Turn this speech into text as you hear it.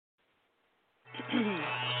Yep.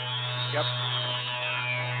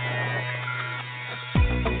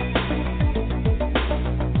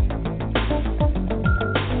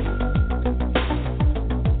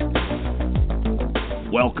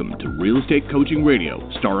 Welcome to Real Estate Coaching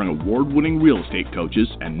Radio, starring award-winning real estate coaches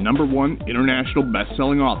and #1 international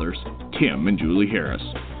best-selling authors, Tim and Julie Harris.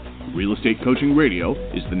 Real Estate Coaching Radio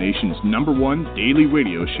is the nation's #1 daily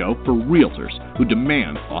radio show for realtors who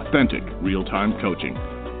demand authentic, real-time coaching.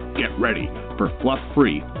 Get ready for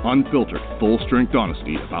fluff-free, unfiltered, full-strength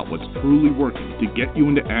honesty about what's truly working to get you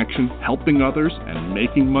into action, helping others, and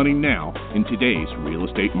making money now in today's real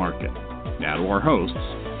estate market. Now to our hosts,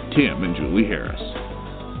 Tim and Julie Harris.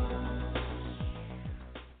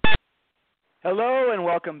 Hello and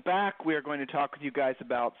welcome back. We are going to talk with you guys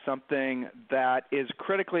about something that is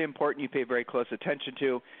critically important you pay very close attention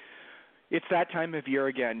to. It's that time of year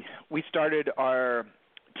again. We started our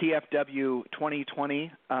TFW 2020,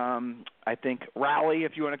 I think, rally,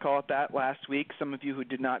 if you want to call it that, last week. Some of you who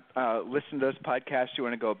did not listen to those podcasts, you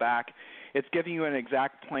want to go back. It's giving you an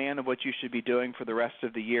exact plan of what you should be doing for the rest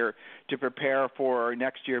of the year to prepare for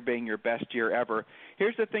next year being your best year ever.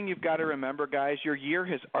 Here's the thing you've got to remember, guys. Your year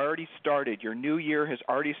has already started. Your new year has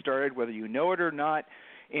already started, whether you know it or not.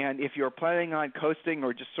 And if you're planning on coasting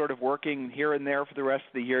or just sort of working here and there for the rest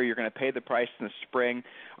of the year, you're going to pay the price in the spring.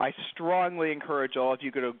 I strongly encourage all of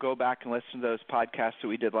you to go back and listen to those podcasts that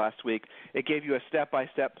we did last week. It gave you a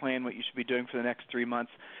step-by-step plan what you should be doing for the next 3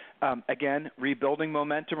 months. Again, rebuilding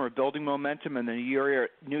momentum or building momentum in the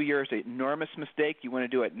new year is an enormous mistake. You want to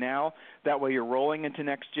do it now. That way you're rolling into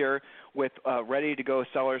next year with ready-to-go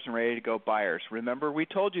sellers and ready-to-go buyers. Remember, we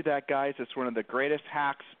told you that, guys. It's one of the greatest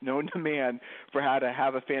hacks known to man for how to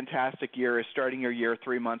have a fantastic year is starting your year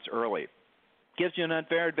 3 months early. Gives you an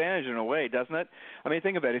unfair advantage in a way, doesn't it? I mean,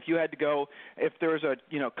 think of it. If you had to go, if there was a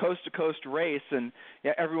coast-to-coast race and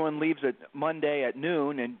everyone leaves at Monday at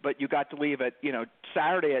noon, but you got to leave at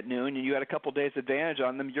Saturday at noon, and you had a couple days advantage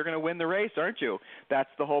on them, you're going to win the race, aren't you? That's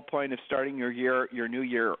the whole point of starting your new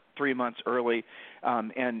year 3 months early.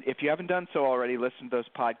 And if you haven't done so already, listen to those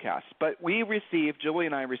podcasts. But Julie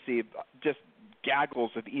and I received just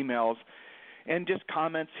gaggles of emails and just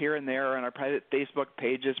comments here and there on our private Facebook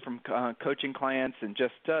pages from coaching clients and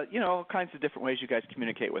just, all kinds of different ways you guys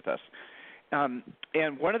communicate with us.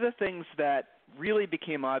 And one of the things that really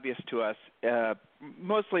became obvious to us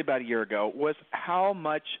mostly about a year ago was how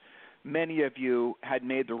much many of you had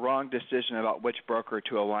made the wrong decision about which broker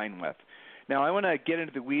to align with. Now, I want to get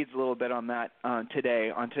into the weeds a little bit on that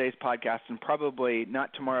today, on today's podcast, and probably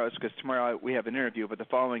not tomorrow's because tomorrow we have an interview, but the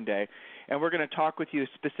following day. And we're going to talk with you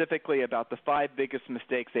specifically about the 5 biggest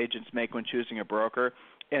mistakes agents make when choosing a broker.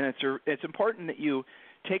 And it's important that you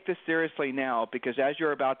take this seriously now because as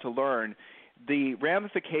you're about to learn, the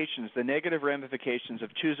ramifications, the negative ramifications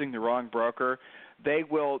of choosing the wrong broker, they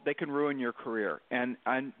can ruin your career. And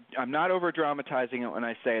I'm not over-dramatizing it when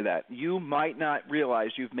I say that. You might not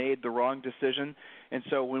realize you've made the wrong decision. And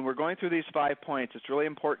so when we're going through these 5 points, it's really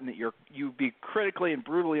important that you be critically and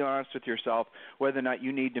brutally honest with yourself whether or not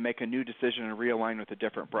you need to make a new decision and realign with a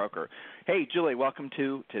different broker. Hey, Julie, welcome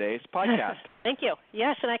to today's podcast. Thank you.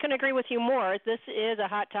 Yes, and I couldn't agree with you more. This is a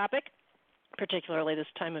hot topic, particularly this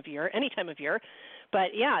time of year, any time of year.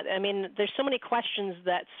 But, yeah, I mean, there's so many questions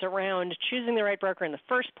that surround choosing the right broker in the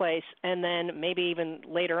first place and then maybe even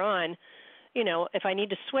later on, if I need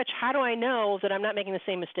to switch, how do I know that I'm not making the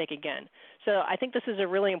same mistake again? So I think this is a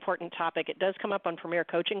really important topic. It does come up on Premier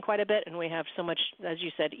Coaching quite a bit, and we have so much, as you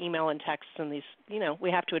said, email and texts and these,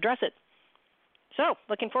 we have to address it. So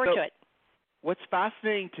looking forward to it. What's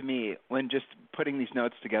fascinating to me when just putting these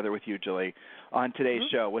notes together with you, Julie, on today's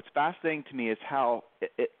show, what's fascinating to me is how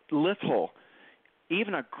little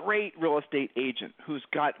even a great real estate agent who's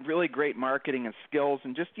got really great marketing and skills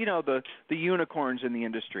and just, the unicorns in the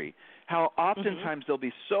industry, how oftentimes they'll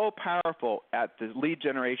be so powerful at the lead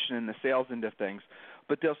generation and the sales end of things,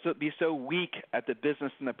 but they'll be so weak at the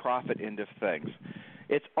business and the profit end of things.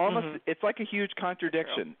 It's almost it's like a huge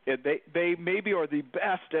contradiction. They maybe are the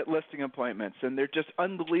best at listing appointments, and they're just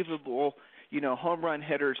unbelievable, home run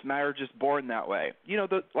hitters. They're just born that way.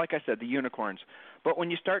 Like I said, the unicorns. But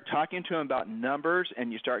when you start talking to them about numbers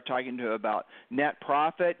and you start talking to them about net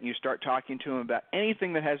profit and you start talking to them about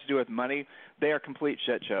anything that has to do with money, they are complete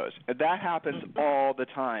shit shows. That happens all the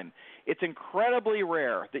time. It's incredibly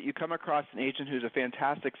rare that you come across an agent who's a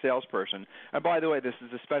fantastic salesperson. And by the way, this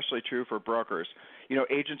is especially true for brokers.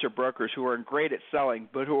 Agents or brokers who are great at selling,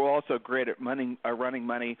 but who are also great at running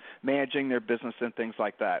money, managing their business and things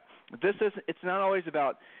like that. It's not always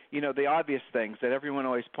about, the obvious things that everyone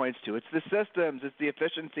always points to. It's the systems, it's the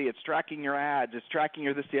efficiency, it's tracking your ads, it's tracking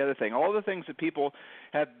your this, the other thing. All the things that people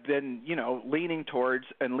have been, leaning towards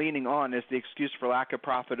and leaning on as the excuse for lack of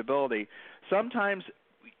profitability. Sometimes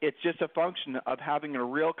it's just a function of having a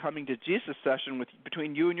real coming to Jesus session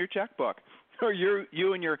between you and your checkbook, or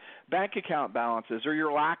you and your bank account balances, or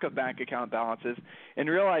your lack of bank account balances, and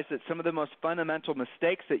realize that some of the most fundamental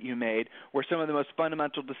mistakes that you made were some of the most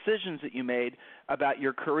fundamental decisions that you made about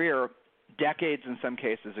your career decades in some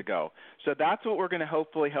cases ago. So that's what we're going to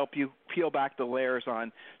hopefully help you peel back the layers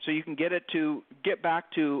on, so you can get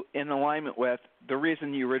back to in alignment with the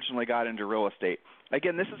reason you originally got into real estate.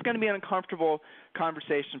 Again, this is going to be an uncomfortable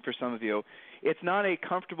conversation for some of you. It's not a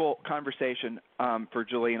comfortable conversation for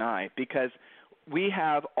Julie and I, because we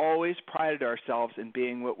have always prided ourselves in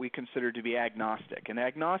being what we consider to be agnostic. And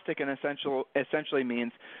agnostic essentially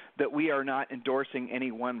means that we are not endorsing any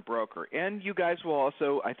one broker. And you guys will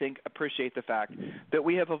also, I think, appreciate the fact that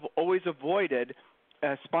we have always avoided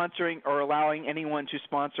sponsoring or allowing anyone to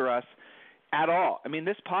sponsor us at all. I mean,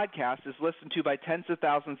 this podcast is listened to by tens of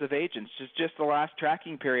thousands of agents. Just the last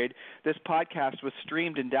tracking period, this podcast was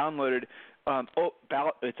streamed and downloaded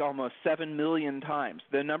it's almost 7 million times.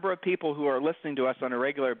 The number of people who are listening to us on a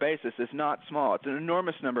regular basis is not small. It's an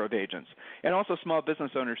enormous number of agents, and also small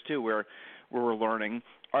business owners too, where we're learning.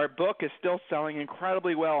 Our book is still selling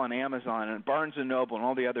incredibly well on Amazon and Barnes & Noble and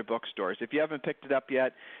all the other bookstores. If you haven't picked it up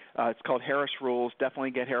yet, it's called Harris Rules.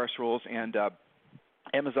 Definitely get Harris Rules, and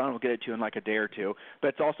Amazon will get it to you in like a day or two, but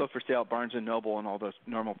it's also for sale at Barnes & Noble and all those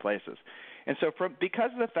normal places. And so because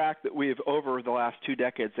of the fact that we've, over the last 2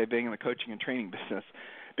 decades of being in the coaching and training business,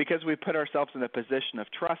 because we've put ourselves in a position of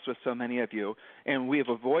trust with so many of you, and we have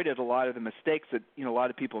avoided a lot of the mistakes that a lot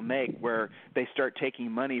of people make, where they start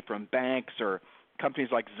taking money from banks or companies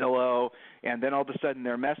like Zillow, and then all of a sudden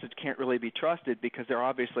their message can't really be trusted because they're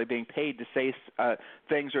obviously being paid to say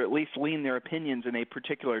things, or at least lean their opinions in a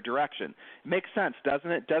particular direction. It makes sense, doesn't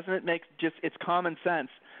it? Doesn't it make it's common sense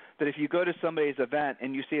that if you go to somebody's event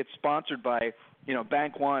and you see it's sponsored by,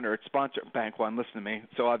 Bank One, or it's sponsored Bank One, listen to me,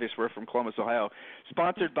 so obvious we're from Columbus, Ohio,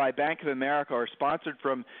 sponsored by Bank of America, or sponsored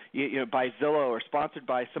from by Zillow, or sponsored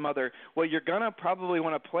by some other, well, you're going to probably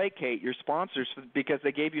want to placate your sponsors because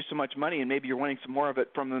they gave you so much money, and maybe you're wanting some more of it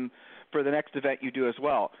from them for the next event you do as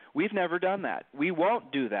well. We've never done that. We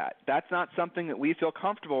won't do that. That's not something that we feel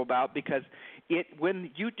comfortable about, because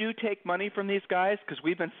when you do take money from these guys, because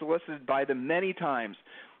we've been solicited by them many times,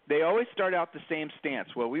 they always start out the same stance.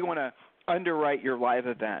 Well, we want to underwrite your live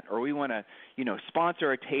event, or we want to,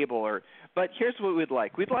 sponsor a table, but here's what we'd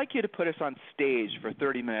like. We'd like you to put us on stage for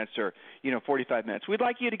 30 minutes or, 45 minutes. We'd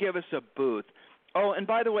like you to give us a booth. Oh, and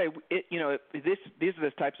by the way, these are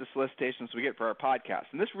the types of solicitations we get for our podcast.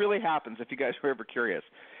 And this really happens if you guys were ever curious.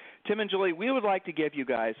 Tim and Julie, we would like to give you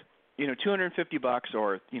guys, $250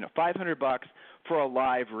 or, $500 for a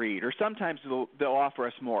live read, or sometimes they'll offer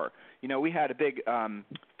us more. We had a big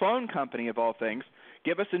phone company, of all things,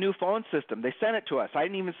 give us a new phone system. They sent it to us. I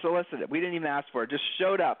didn't even solicit it. We didn't even ask for it. It just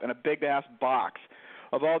showed up in a big ass box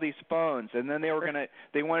of all these phones, and then they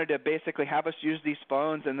wanted to basically have us use these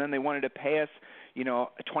phones, and then they wanted to pay us,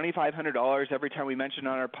 $2,500 every time we mentioned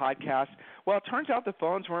on our podcast. Well, it turns out the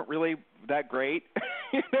phones weren't really that great,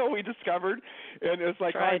 we discovered, and it was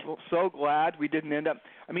like, right. I'm so glad we didn't end up.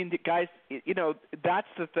 I mean, guys, that's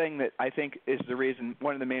the thing that I think is the reason,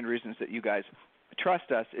 one of the main reasons that you guys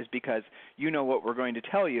trust us, is because what we're going to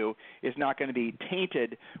tell you is not going to be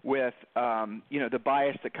tainted with the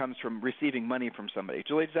bias that comes from receiving money from somebody.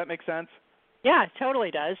 Julie, does that make sense? Yeah, it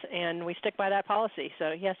totally does, and we stick by that policy.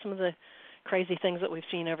 So, yeah, some of the crazy things that we've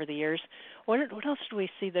seen over the years. What else do we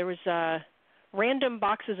see? There was random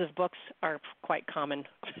boxes of books are quite common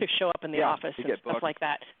to show up in the office and stuff like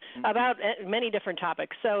that, about many different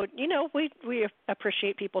topics. So, we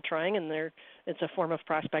appreciate people trying, and it's a form of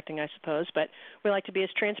prospecting, I suppose. But we like to be as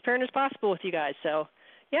transparent as possible with you guys. So,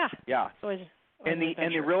 yeah. Always in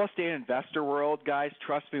the real estate investor world, guys,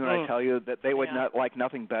 trust me when I tell you that they would not like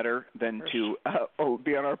nothing better than to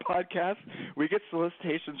be on our podcast. We get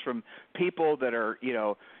solicitations from people that are,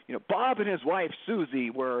 Bob and his wife Susie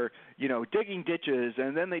were, digging ditches,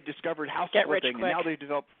 and then they discovered house flipping,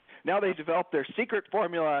 and now they developed their secret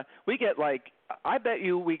formula. We get I bet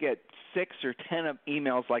you we get 6 or 10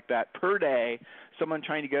 emails like that per day, someone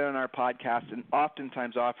trying to get on our podcast and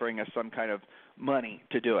oftentimes offering us some kind of money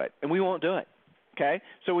to do it, and we won't do it. Okay,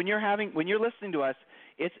 so when you're listening to us,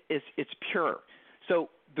 it's pure. So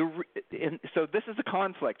so this is a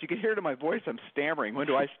conflict. You can hear it in my voice. I'm stammering. When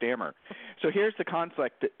do I stammer? So here's the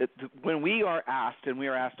conflict. When we are asked, and we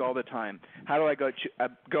are asked all the time, how do I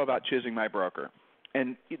go about choosing my broker?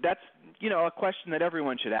 And that's a question that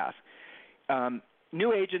everyone should ask.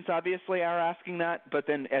 New agents obviously are asking that, but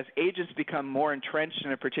then as agents become more entrenched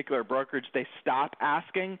in a particular brokerage, they stop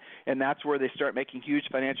asking, and that's where they start making huge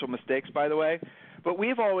financial mistakes, by the way. But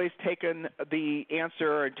we've always taken the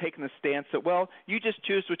answer and taken the stance that, well, you just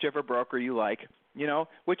choose whichever broker you like,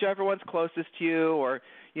 whichever one's closest to you, or,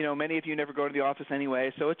 many of you never go to the office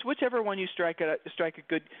anyway, so it's whichever one you strike a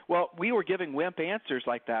good – well, we were giving wimp answers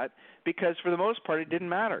like that because for the most part it didn't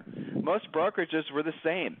matter. Most brokerages were the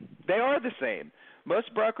same. They are the same.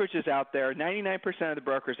 Most brokerages out there, 99% of the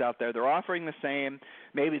brokers out there, they're offering the same.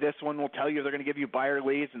 Maybe this one will tell you they're going to give you buyer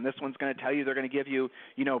leads, and this one's going to tell you they're going to give you,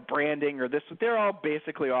 branding or this. They're all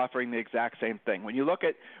basically offering the exact same thing. When you look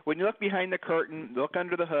behind the curtain, look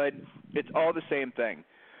under the hood, it's all the same thing.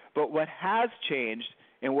 But what has changed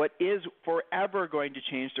and what is forever going to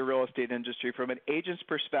change the real estate industry from an agent's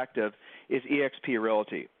perspective is eXp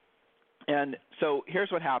Realty. And so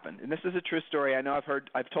here's what happened, and this is a true story. I know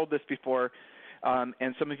I've told this before.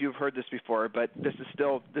 And some of you have heard this before, but this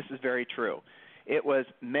is very true. It was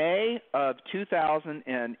May of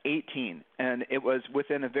 2018, and it was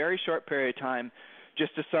within a very short period of time.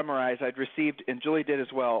 Just to summarize, I'd received, and Julie did as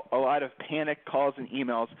well, a lot of panic calls and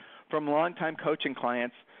emails from longtime coaching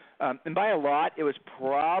clients. And by a lot, it was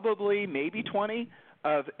probably maybe 20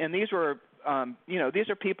 and these were, these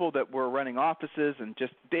are people that were running offices and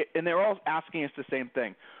they were all asking us the same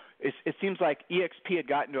thing. It seems like eXp had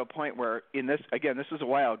gotten to a point where this was a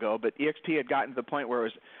while ago, but eXp had gotten to the point where it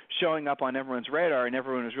was showing up on everyone's radar and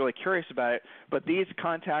everyone was really curious about it. But these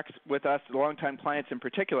contacts with us, the longtime clients in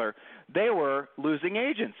particular, they were losing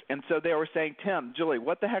agents. And so they were saying, Tim, Julie,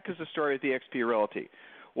 what the heck is the story with eXp Realty?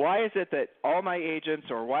 Why is it that all my agents,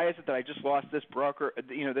 or why is it that I just lost this broker,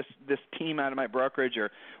 this team out of my brokerage, or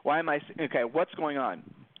why am I – okay, what's going on?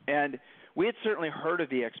 And we had certainly heard of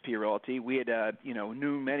eXp Realty. We had,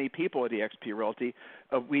 knew many people at eXp Realty.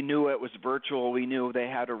 We knew it was virtual. We knew they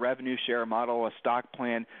had a revenue share model, a stock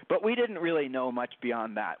plan, but we didn't really know much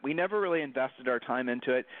beyond that. We never really invested our time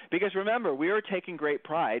into it because, remember, we were taking great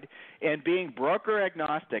pride in being broker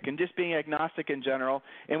agnostic and just being agnostic in general,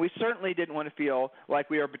 and we certainly didn't want to feel like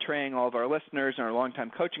we were betraying all of our listeners and our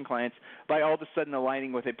longtime coaching clients by all of a sudden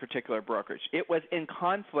aligning with a particular brokerage. It was in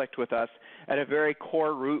conflict with us at a very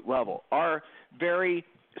core root level. Our very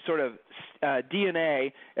sort of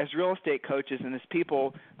DNA as real estate coaches and as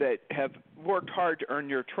people that have worked hard to earn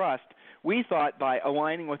your trust, we thought by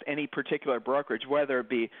aligning with any particular brokerage, whether it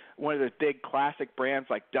be one of those big classic brands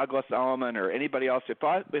like Douglas Elliman or anybody else,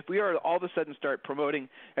 if we were all of a sudden start promoting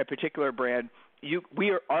a particular brand,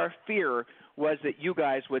 our fear was that you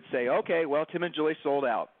guys would say, okay, well, Tim and Julie sold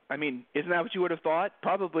out. I mean, isn't that what you would have thought?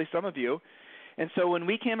 Probably some of you. And so when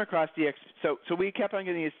we came across so we kept on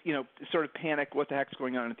getting these, sort of panic, what the heck's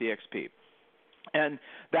going on at the eXp? And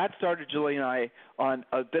that started Julie and I on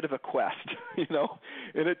a bit of a quest,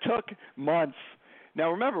 and it took months. Now,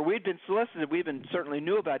 remember, we'd been solicited. We certainly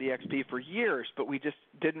knew about eXp for years, but we just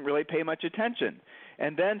didn't really pay much attention.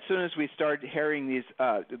 And then as soon as we started hearing these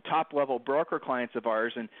top-level broker clients of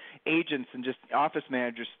ours and agents and just office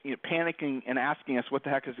managers panicking and asking us, what the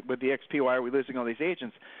heck is with the eXp? Why are we losing all these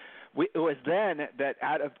agents? It was then that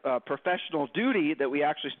out of professional duty that we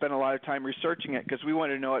actually spent a lot of time researching it because we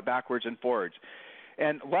wanted to know it backwards and forwards.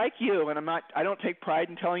 And like you, and I don't take pride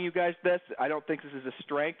in telling you guys this. I don't think this is a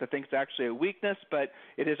strength. I think it's actually a weakness, but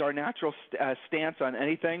it is our natural stance on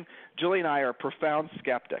anything. Julie and I are profound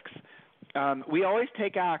skeptics. We always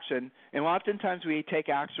take action, and oftentimes we take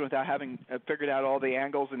action without having figured out all the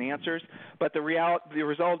angles and answers. But the result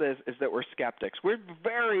is that we're skeptics. We're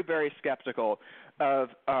very, very skeptical of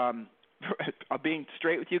being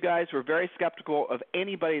straight with you guys. We're very skeptical of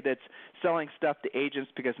anybody that's selling stuff to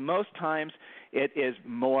agents because most times it is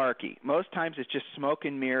malarkey. Most times it's just smoke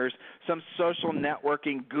and mirrors. Some social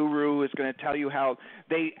networking guru is going to tell you how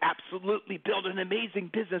they absolutely build an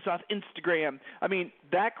amazing business off Instagram. I mean,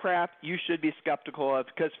 that crap you should be skeptical of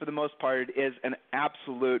because for the most part it is an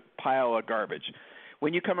absolute pile of garbage.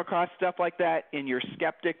 When you come across stuff like that and your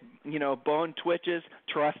skeptic, bone twitches,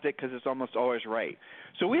 trust it because it's almost always right.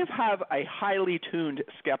 So we have a highly tuned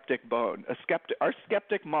skeptic bone. Our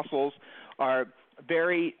skeptic muscles are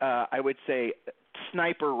very, I would say,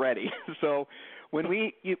 sniper ready. So when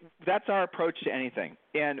that's our approach to anything.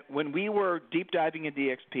 And when we were deep diving into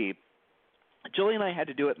eXp, Julie and I had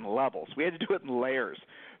to do it in levels. We had to do it in layers.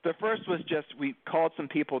 The first was we called some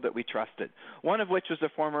people that we trusted, one of which was the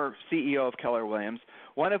former CEO of Keller Williams,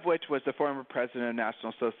 one of which was the former president of the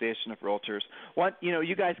National Association of Realtors.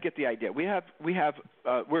 You guys get the idea.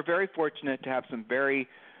 We're very fortunate to have some very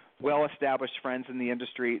well-established friends in the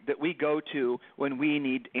industry that we go to when we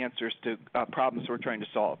need answers to problems we're trying to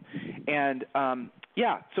solve. And,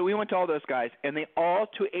 so we went to all those guys, and they all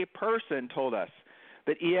to a person told us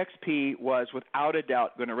that EXP was without a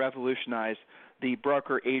doubt going to revolutionize the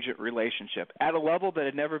broker-agent relationship at a level that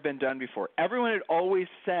had never been done before. Everyone had always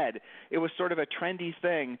said it was sort of a trendy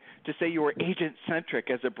thing to say you were agent-centric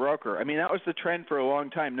as a broker. I mean, that was the trend for a long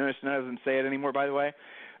time. Notice none of them say it anymore, by the way.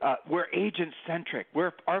 We're agent-centric.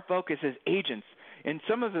 Our focus is agents. And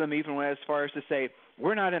some of them even went as far as to say,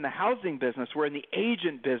 we're not in the housing business, we're in the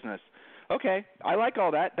agent business. Okay, I like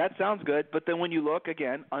all that. That sounds good. But then when you look,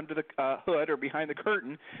 again, under the hood or behind the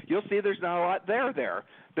curtain, you'll see there's not a lot there.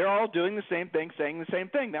 They're all doing the same thing, saying the same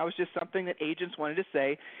thing. That was just something that agents wanted to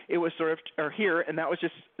say. It was sort of or here, and that was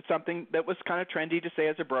just something that was kind of trendy to say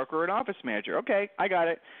as a broker or an office manager. Okay, I got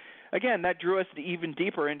it. Again, that drew us even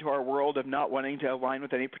deeper into our world of not wanting to align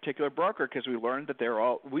with any particular broker because we learned that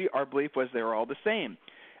our belief was they were all the same.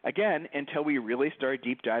 Again, until we really started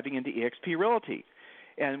deep diving into eXp Realty.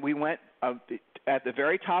 And we went at the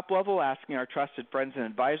very top level asking our trusted friends and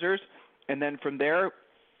advisors, and then from there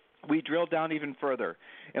we drilled down even further.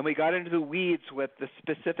 And we got into the weeds with the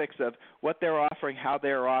specifics of what they're offering, how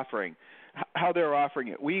they're offering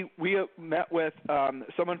it. We met with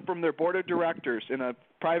someone from their board of directors in a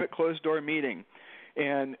private closed-door meeting,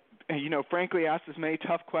 and frankly asked as many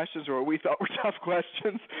tough questions, or what we thought were tough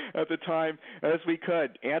questions at the time, as we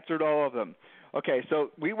could, answered all of them. Okay,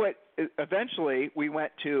 so eventually we went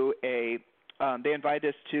to they invited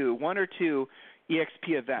us to one or two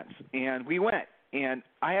EXP events, and we went. And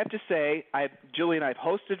I have to say, Julie and I have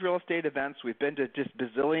hosted real estate events. We've been to just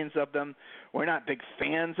bazillions of them. We're not big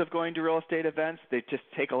fans of going to real estate events. They just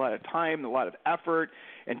take a lot of time, a lot of effort,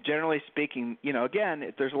 and generally speaking,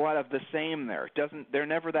 again, there's a lot of the same there. They're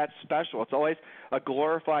never that special. It's always a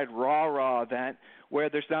glorified raw event where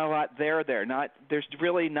there's not a lot there. There's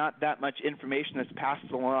really not that much information that's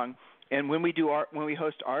passed along. And when we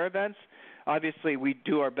host our events, obviously we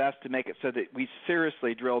do our best to make it so that we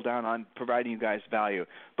seriously drill down on providing you guys value.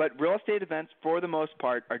 But real estate events, for the most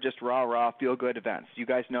part, are just raw, feel-good events. You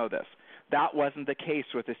guys know this. That wasn't the case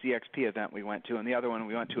with this EXP event we went to and the other one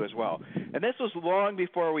we went to as well. And this was long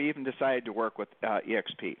before we even decided to work with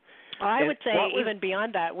EXP. I would say even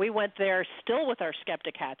beyond that, we went there still with our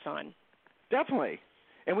skeptic hats on. Definitely.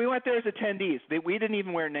 And we went there as attendees. We didn't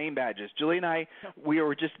even wear name badges. Julie and I, we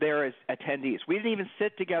were just there as attendees. We didn't even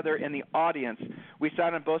sit together in the audience. We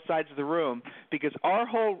sat on both sides of the room because our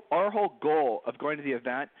whole goal of going to the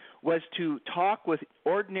event was to talk with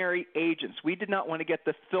ordinary agents. We did not want to get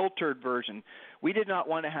the filtered version. We did not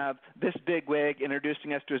want to have this bigwig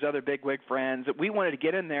introducing us to his other bigwig friends. We wanted to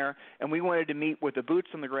get in there, and we wanted to meet with the boots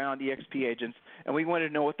on the ground EXP agents, and we wanted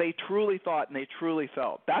to know what they truly thought and they truly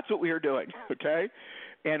felt. That's what we were doing, okay?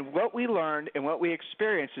 And what we learned and what we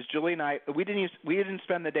experienced is Julie and I, we didn't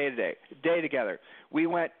spend the day together. We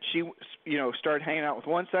went, she started hanging out with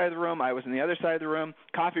one side of the room, I was in the other side of the room.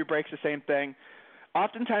 Coffee breaks, the same thing.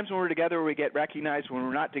 Oftentimes when we're together we get recognized. When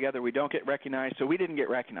we're not together we don't get recognized. So we didn't get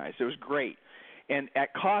recognized. It was great. And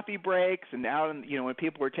at coffee breaks and out when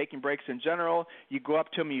people were taking breaks in general, you go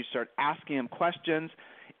up to them and you start asking them questions.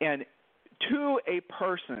 And to a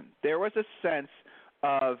person, there was a sense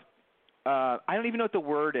of I don't even know what the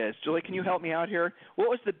word is. Julie, can you help me out here? What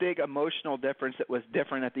was the big emotional difference that was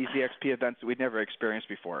different at these EXP events that we'd never experienced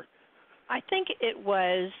before? I think it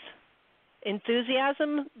was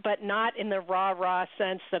enthusiasm, but not in the raw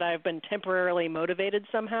sense that I've been temporarily motivated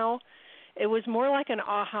somehow. It was more like an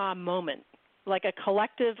aha moment, like a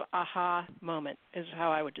collective aha moment is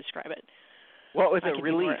how I would describe it. Well, it was a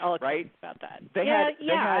relief, right? About that.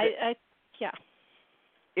 Yeah.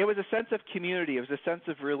 It was a sense of community. It was a sense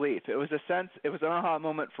of relief. It was an aha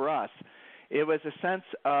moment for us. It was a sense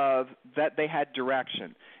of that they had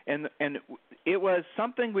direction. And it was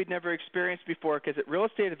something we'd never experienced before because at real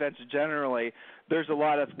estate events generally, there's a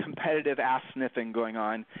lot of competitive ass-sniffing going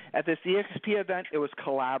on. At this EXP event, it was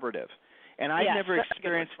collaborative. And I never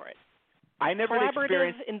experienced for it.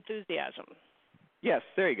 Collaborative enthusiasm. Yes,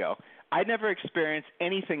 there you go. I never experienced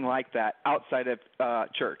anything like that outside of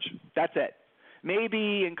church. That's it.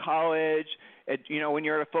 Maybe in college, when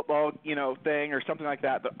you're at a football, thing or something like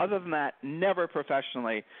that. But other than that, never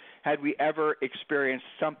professionally had we ever experienced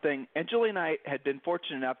something. And Julie and I had been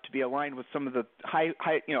fortunate enough to be aligned with some of the high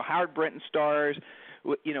Howard Brinton stars.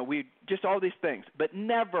 We just all these things. But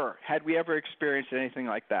never had we ever experienced anything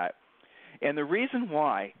like that. And the reason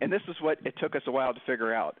why, and this is what it took us a while to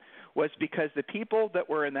figure out, was because the people that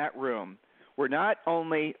were in that room were not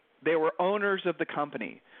only – they were owners of the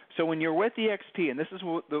company. So when you're with EXP, and this is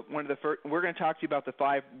one of the first, we're going to talk to you about the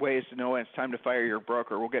 5 ways to know when it's time to fire your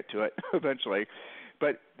broker. We'll get to it eventually.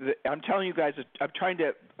 But I'm telling you guys, I'm trying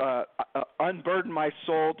to unburden my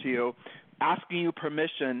soul to you, asking you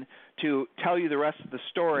permission to tell you the rest of the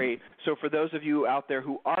story. So for those of you out there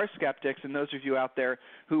who are skeptics and those of you out there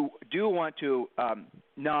who do want to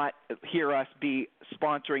not hear us be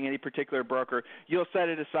sponsoring any particular broker, you'll set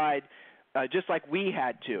it aside just like we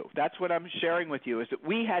had to. That's what I'm sharing with you, is that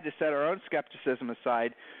we had to set our own skepticism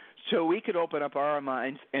aside so we could open up our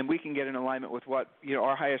minds and we can get in alignment with what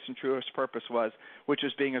our highest and truest purpose was, which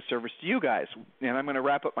is being a service to you guys. And I'm going to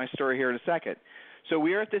wrap up my story here in a second. So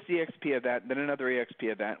we were at this EXP event, then another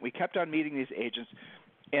EXP event. We kept on meeting these agents,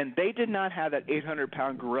 and they did not have that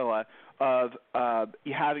 800-pound gorilla of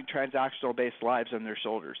having transactional-based lives on their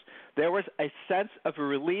shoulders. There was a sense of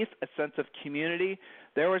relief, a sense of community.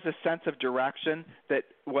 There was a sense of direction that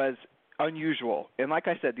was unusual. And like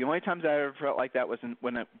I said, the only times I ever felt like that was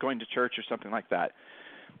when I'm going to church or something like that.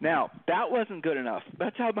 Now, that wasn't good enough.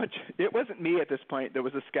 That's how much – it wasn't me at this point that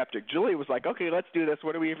was a skeptic. Julie was like, okay, let's do this.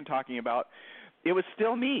 What are we even talking about? It was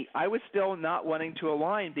still me. I was still not wanting to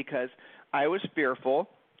align because I was fearful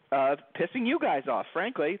of pissing you guys off,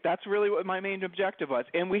 frankly. That's really what my main objective was.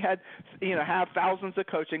 And we had, have thousands of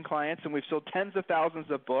coaching clients, and we've sold tens of thousands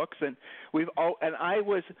of books, and and I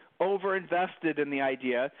was over-invested in the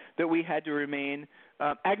idea that we had to remain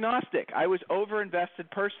agnostic. I was over-invested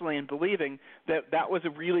personally in believing that was a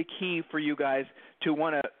really key for you guys to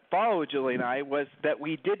want to follow Julie and I, was that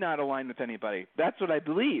we did not align with anybody. That's what I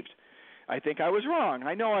believed. I think I was wrong.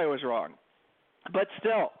 I know I was wrong. But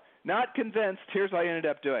still, not convinced, here's what I ended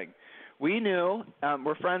up doing. We knew,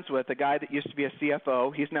 we're friends with a guy that used to be a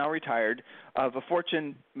CFO. He's now retired, of a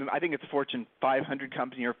Fortune, I think it's a Fortune 500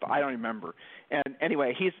 company, or I don't remember. And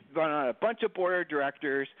anyway, he's run on a bunch of board of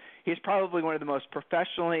directors. He's probably one of the most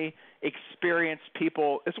professionally experienced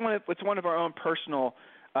people. It's one of our own personal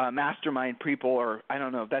mastermind people, or I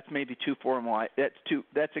don't know, that's maybe too formal.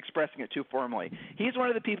 That's expressing it too formally. He's one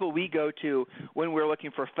of the people we go to when we're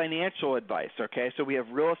looking for financial advice, okay? So we have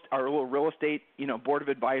our little real estate, board of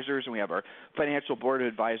advisors, and we have our financial board of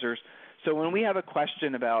advisors. So when we have a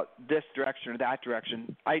question about this direction or that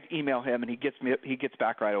direction, I email him and he gets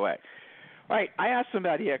back right away. All right, I asked him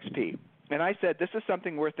about EXP. And I said, this is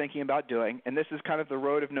something we're thinking about doing, and this is kind of the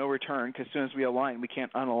road of no return, because as soon as we align, we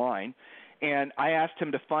can't unalign. And I asked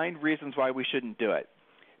him to find reasons why we shouldn't do it.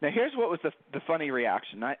 Now, here's what was the funny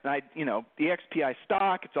reaction. The EXPI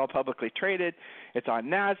stock, it's all publicly traded. It's on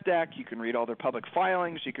NASDAQ. You can read all their public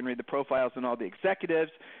filings. You can read the profiles on all the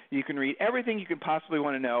executives. You can read everything you can possibly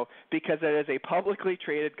want to know, because it is a publicly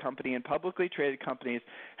traded company, and publicly traded companies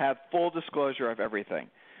have full disclosure of everything.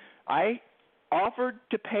 I offered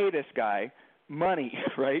to pay this guy money,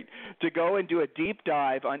 right, to go and do a deep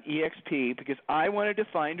dive on EXP because I wanted to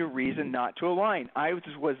find a reason not to align. I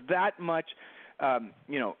was that much,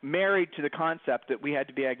 married to the concept that we had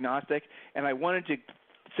to be agnostic, and I wanted to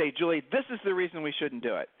say, Julie, this is the reason we shouldn't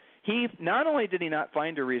do it. He not only did he not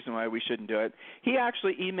find a reason why we shouldn't do it, he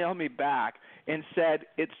actually emailed me back and said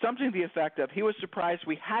it's something to the effect of he was surprised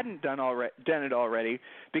we hadn't done it already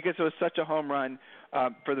because it was such a home run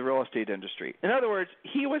for the real estate industry. In other words,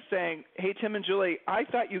 he was saying, hey, Tim and Julie, I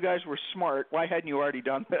thought you guys were smart. Why hadn't you already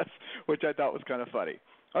done this? Which I thought was kind of funny.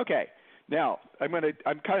 Okay, now I'm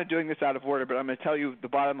kind of doing this out of order, but I'm going to tell you the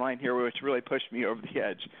bottom line here, which really pushed me over the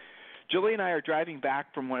edge. Julie and I are driving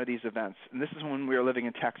back from one of these events, and this is when we were living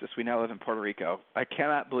in Texas. We now live in Puerto Rico. I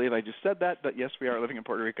cannot believe I just said that, but yes, we are living in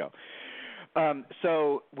Puerto Rico.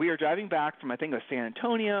 So we are driving back from, I think it was San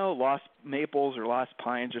Antonio, Lost Maples or Lost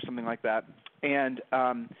Pines or something like that, and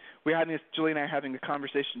Julie and I are having a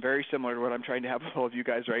conversation very similar to what I'm trying to have with all of you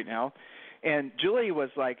guys right now. And Julie was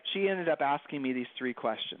like, she ended up asking me these 3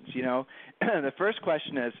 questions, The first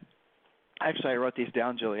question is, actually, I wrote these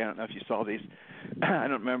down, Julie. I don't know if you saw these. I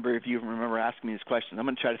don't remember if you remember asking me these questions. I'm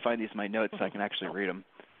going to try to find these in my notes so I can actually read them.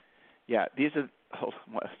 Yeah, these are – hold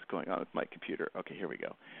on, what's going on with my computer? Okay, here we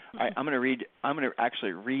go. All right, I'm going to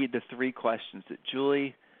actually read the 3 questions that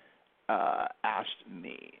Julie asked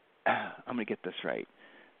me. I'm going to get this right.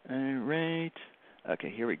 All right.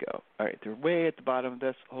 Okay, here we go. All right, they're way at the bottom of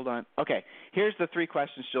this. Hold on. Okay, here's the 3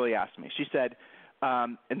 questions Julie asked me. She said,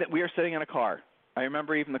 and that we are sitting in a car. I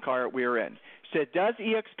remember even the car we were in. She said, does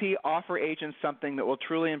EXP offer agents something that will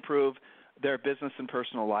truly improve their business and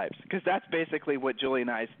personal lives? Because that's basically what Julie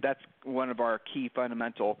and I, that's one of our key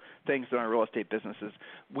fundamental things in our real estate businesses.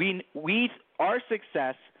 Our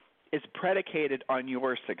success is predicated on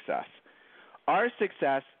your success. Our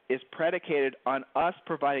success is predicated on us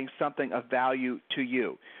providing something of value to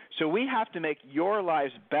you. So we have to make your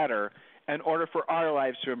lives better in order for our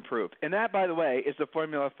lives to improve. And that, by the way, is the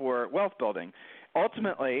formula for wealth building.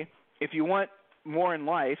 Ultimately, if you want more in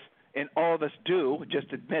life, and all of us do,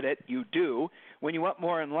 just admit it, you do, when you want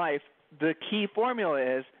more in life, the key formula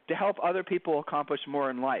is to help other people accomplish more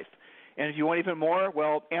in life. And if you want even more,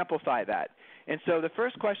 well, amplify that. And so the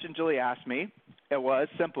first question Julie asked me, it was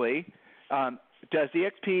simply, does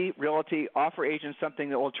eXp Realty offer agents something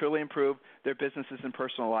that will truly improve their businesses and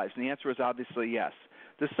personal lives? And the answer is obviously yes.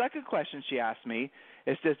 The second question she asked me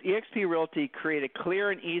is, does eXp Realty create a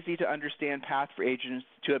clear and easy-to-understand path for agents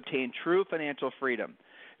to obtain true financial freedom?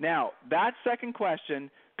 Now, that second question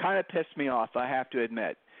kind of pissed me off, I have to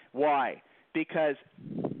admit. Why? Because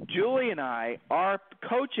Julie and I, our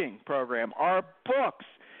coaching program, our books,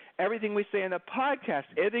 everything we say in the podcast,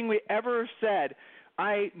 everything we ever said,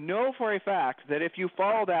 I know for a fact that if you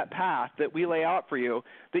follow that path that we lay out for you,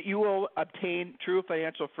 that you will obtain true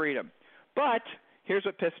financial freedom. But here's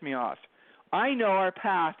what pissed me off. I know our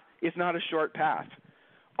path is not a short path.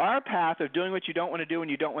 Our path of doing what you don't want to do and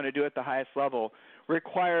you don't want to do at the highest level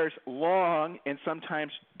requires long and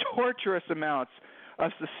sometimes torturous amounts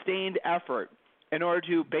of sustained effort in order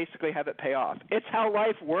to basically have it pay off. It's how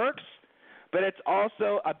life works, but it's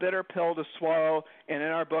also a bitter pill to swallow. And in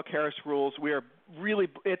our book, Harris Rules, we are really,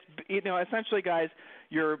 it's, essentially, guys,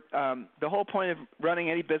 the whole point of running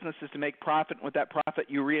any business is to make profit. With that profit,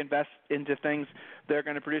 you reinvest into things that are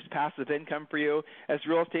going to produce passive income for you. As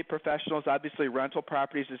real estate professionals, obviously rental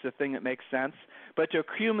properties is the thing that makes sense. But to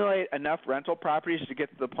accumulate enough rental properties to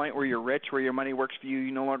get to the point where you're rich, where your money works for you,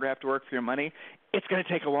 you no longer have to work for your money, it's going to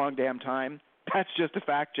take a long damn time. That's just a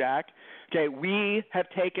fact, Jack. Okay, we have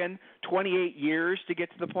taken 28 years to get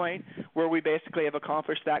to the point where we basically have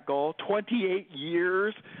accomplished that goal. 28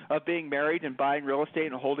 years of being married and buying real estate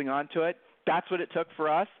and holding on to it. That's what it took for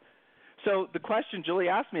us. So the question Julie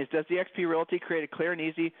asked me is, does eXp Realty create a clear and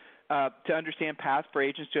easy to understand path for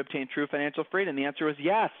agents to obtain true financial freedom? The answer was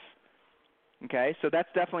yes. Okay, so that's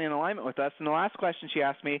definitely in alignment with us. And the last question she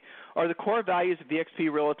asked me, are the core values of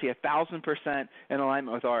eXp Realty 1,000% in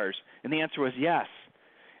alignment with ours? And the answer was yes.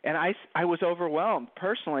 And I was overwhelmed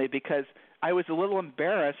personally because I was a little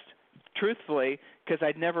embarrassed, truthfully, because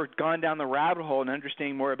I'd never gone down the rabbit hole in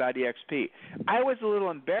understanding more about eXp. I was a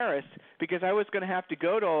little embarrassed because I was going to have to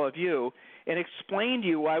go to all of you and explain to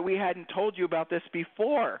you why we hadn't told you about this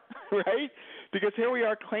before, right? Because here we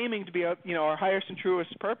are claiming to be, our highest and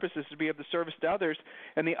truest purpose is to be of the service to others,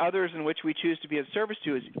 and the others in which we choose to be of service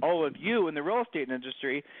to is all of you in the real estate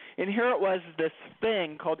industry. And here it was, this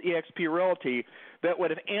thing called eXp Realty that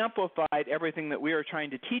would have amplified everything that we were trying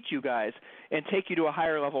to teach you guys and take you to a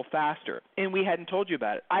higher level faster. And we hadn't told you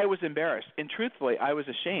about it. I was embarrassed, and truthfully, I was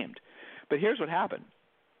ashamed. But here's what happened.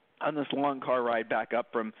 On this long car ride back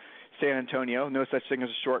up from San Antonio, no such thing as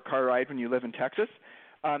a short car ride when you live in Texas,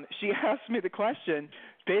 she asked me the question,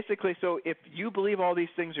 basically, so if you believe all these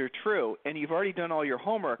things are true and you've already done all your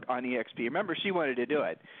homework on eXp, remember she wanted to do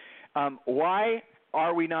it, why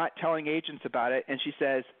are we not telling agents about it? And she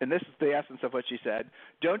says, and this is the essence of what she said,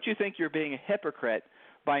 don't you think you're being a hypocrite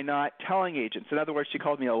by not telling agents? In other words, she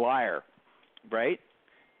called me a liar, right?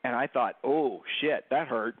 And I thought, oh, shit, that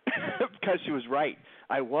hurt because she was right.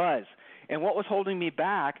 I was. And what was holding me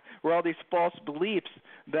back were all these false beliefs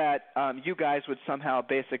that you guys would somehow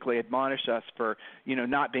basically admonish us for,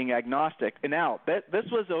 not being agnostic. And now, this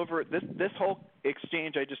was over, this whole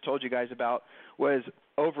exchange I just told you guys about was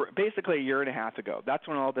over basically a year and a half ago. That's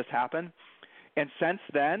when all this happened. And since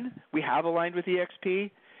then, we have aligned with eXp.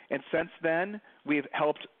 And since then, we've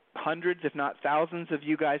helped hundreds, if not thousands, of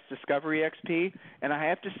you guys discover eXp. And I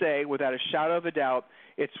have to say, without a shadow of a doubt,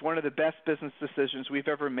 it's one of the best business decisions we've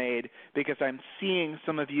ever made because I'm seeing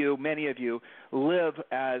some of you, many of you, live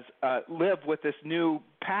with this new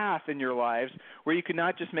path in your lives where you can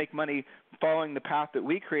not just make money following the path that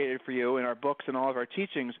we created for you in our books and all of our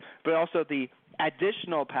teachings, but also the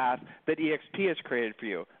additional path that eXp has created for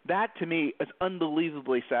you. That, to me, is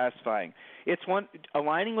unbelievably satisfying. It's one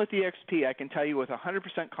aligning with eXp, I can tell you with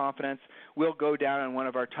 100% confidence, we'll go down on one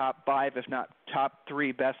of our top 5, if not top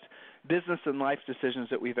 3 best business and life decisions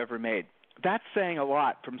that we've ever made. That's saying a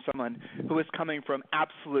lot from someone who is coming from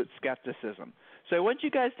absolute skepticism. So I want you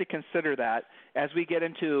guys to consider that as we get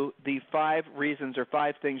into the 5 reasons or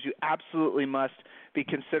 5 things you absolutely must be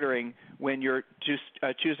considering when you're just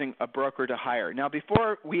choosing a broker to hire. Now,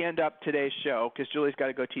 before we end up today's show, because Julie's got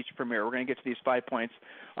to go teach Premier, we're going to get to these 5 points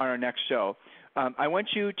on our next show. I want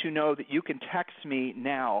you to know that you can text me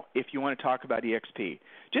now if you want to talk about eXp.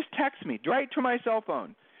 Just text me right to my cell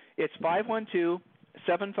phone. It's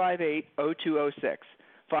 512-758-0206.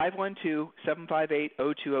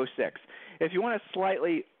 512-758-0206. If you want a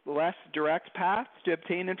slightly less direct path to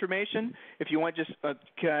obtain information, if you want just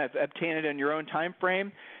kind of obtain it in your own time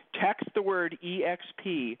frame, text the word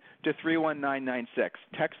EXP to 31996.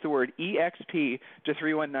 Text the word EXP to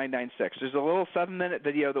 31996. There's a little 7-minute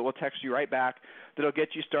video that will text you right back that will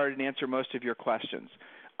get you started and answer most of your questions.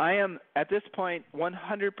 I am, at this point,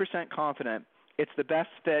 100% confident it's the best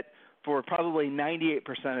fit for probably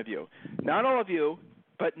 98% of you. Not all of you,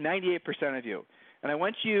 but 98% of you. And I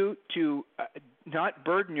want you to not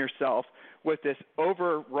burden yourself with this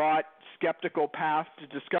overwrought, skeptical path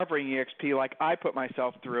to discovering EXP like I put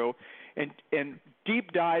myself through, and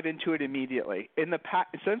deep dive into it immediately.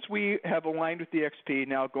 Since we have aligned with EXP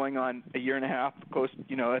now going on a year and a half, close,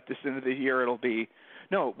 at this end of the year it'll be,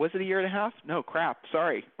 no, was it a year and a half? No, crap,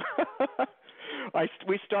 sorry.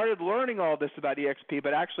 We started learning all this about EXP,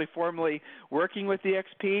 but actually formally working with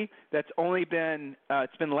EXP, that's only been,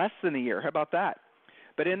 it's been less than a year. How about that?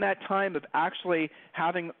 But in that time of actually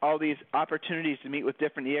having all these opportunities to meet with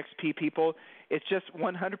different EXP people, it's just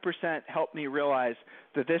 100% helped me realize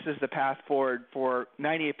that this is the path forward for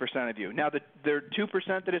 98% of you. Now, there are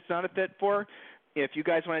 2% that it's not a fit for. If you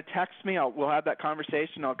guys want to text me, we'll have that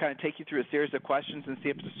conversation. I'll kind of take you through a series of questions and see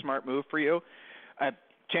if it's a smart move for you.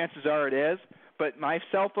 Chances are it is. But my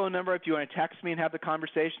cell phone number, if you want to text me and have the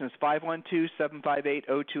conversation, is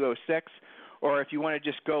 512-758-0206. Or if you want to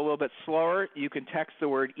just go a little bit slower, you can text the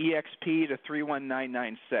word EXP to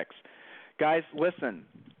 31996. Guys, listen,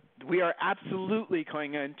 we are absolutely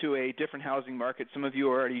going into a different housing market. Some of you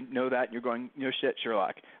already know that, and you're going, no shit,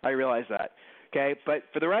 Sherlock. I realize that. Okay, but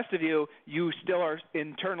for the rest of you, you still are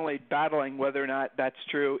internally battling whether or not that's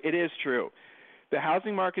true. It is true. The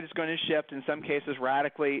housing market is going to shift in some cases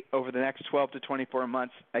radically over the next 12 to 24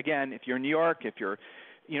 months. Again, if you're in New York, if you're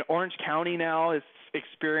Orange County now is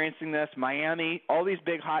experiencing this, Miami, all these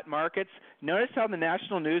big hot markets. Notice how the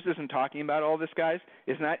national news isn't talking about all this, guys.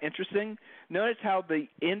 Isn't that interesting? Notice how the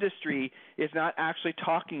industry is not actually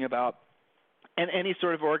talking about in any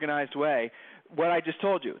sort of organized way what I just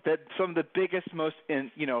told you, that some of the biggest, most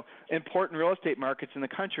important real estate markets in the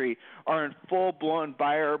country are in full-blown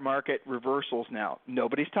buyer market reversals now.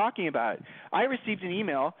 Nobody's talking about it. I received an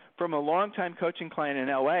email from a longtime coaching client in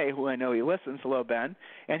L.A. who I know he listens. Hello, Ben.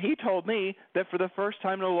 And he told me that for the first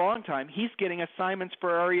time in a long time, he's getting assignments for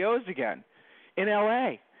REOs again in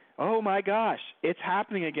L.A. Oh, my gosh. It's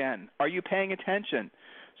happening again. Are you paying attention?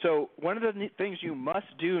 So one of the things you must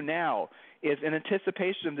do now is, in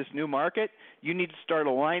anticipation of this new market, you need to start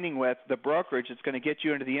aligning with the brokerage that's going to get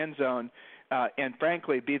you into the end zone and,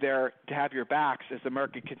 frankly, be there to have your backs as the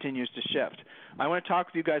market continues to shift. I want to talk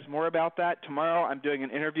with you guys more about that. Tomorrow I'm doing an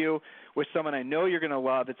interview with someone I know you're going to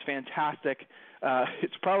love. It's fantastic.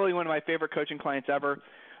 It's probably one of my favorite coaching clients ever.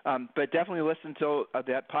 But definitely listen to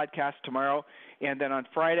that podcast tomorrow. And then on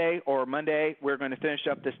Friday or Monday, we're going to finish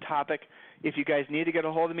up this topic. If you guys need to get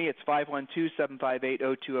a hold of me, it's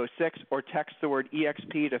 512-758-0206 or text the word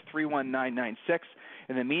EXP to 31996.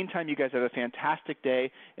 In the meantime, you guys have a fantastic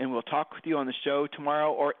day, and we'll talk with you on the show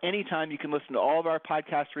tomorrow or anytime. You can listen to all of our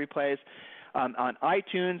podcast replays on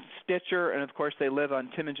iTunes, Stitcher, and, of course, they live on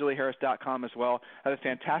timandjulieharris.com as well. Have a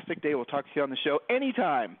fantastic day. We'll talk to you on the show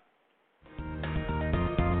anytime.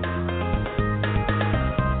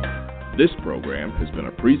 This program has been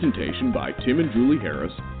a presentation by Tim and Julie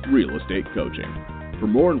Harris, Real Estate Coaching. For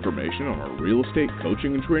more information on our real estate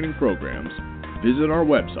coaching and training programs, visit our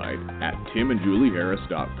website at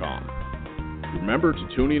timandjulieharris.com. Remember to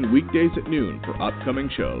tune in weekdays at noon for upcoming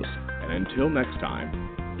shows, and until next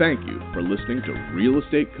time, thank you for listening to Real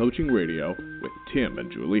Estate Coaching Radio with Tim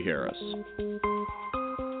and Julie Harris.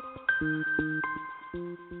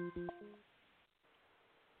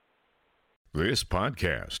 This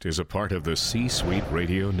podcast is a part of the C-Suite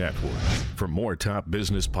Radio Network. For more top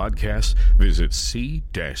business podcasts, visit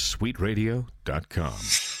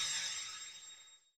c-suiteradio.com.